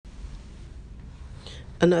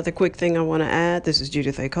Another quick thing I want to add, this is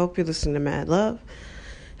Judith A. Cope. You're listening to Mad Love.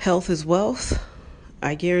 Health is wealth.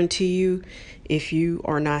 I guarantee you, if you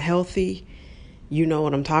are not healthy, you know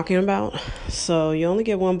what I'm talking about. So you only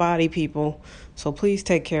get one body, people. So please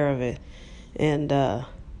take care of it. And, I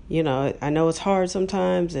know it's hard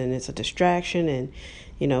sometimes and it's a distraction.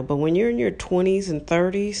 But when you're in your 20s and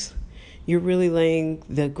 30s, you're really laying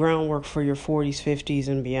the groundwork for your 40s, 50s,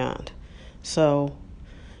 and beyond. So,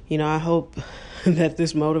 I hope that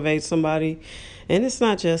this motivates somebody. And it's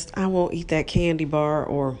not just, I won't eat that candy bar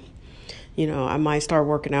or, I might start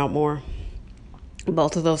working out more.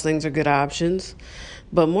 Both of those things are good options.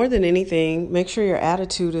 But more than anything, make sure your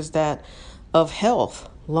attitude is that of health,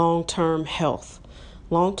 long-term health.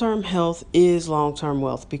 Long-term health is long-term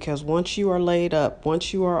wealth, because once you are laid up,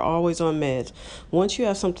 once you are always on meds, once you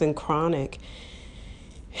have something chronic,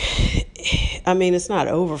 it's not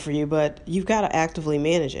over for you, but you've got to actively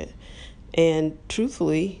manage it. And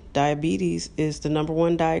truthfully, diabetes is the number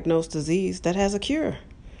one diagnosed disease that has a cure.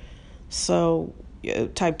 So,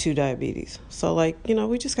 type 2 diabetes. So,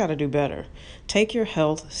 we just got to do better. Take your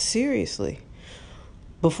health seriously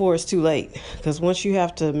before it's too late. Because once you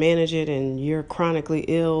have to manage it and you're chronically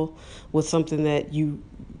ill with something that you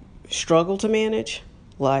struggle to manage,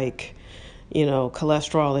 like,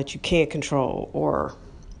 cholesterol that you can't control, or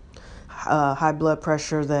high blood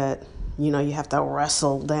pressure that, you have to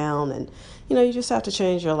wrestle down, and, you just have to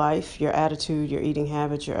change your life, your attitude, your eating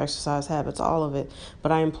habits, your exercise habits, all of it.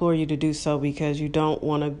 But I implore you to do so because you don't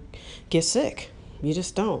want to get sick. You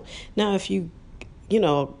just don't. Now, if you,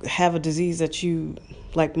 have a disease that you,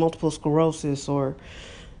 like multiple sclerosis, or,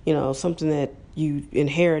 something that you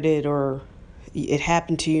inherited or it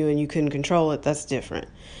happened to you and you couldn't control it, that's different.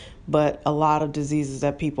 But a lot of diseases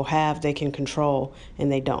that people have, they can control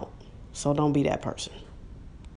and they don't. So don't be that person.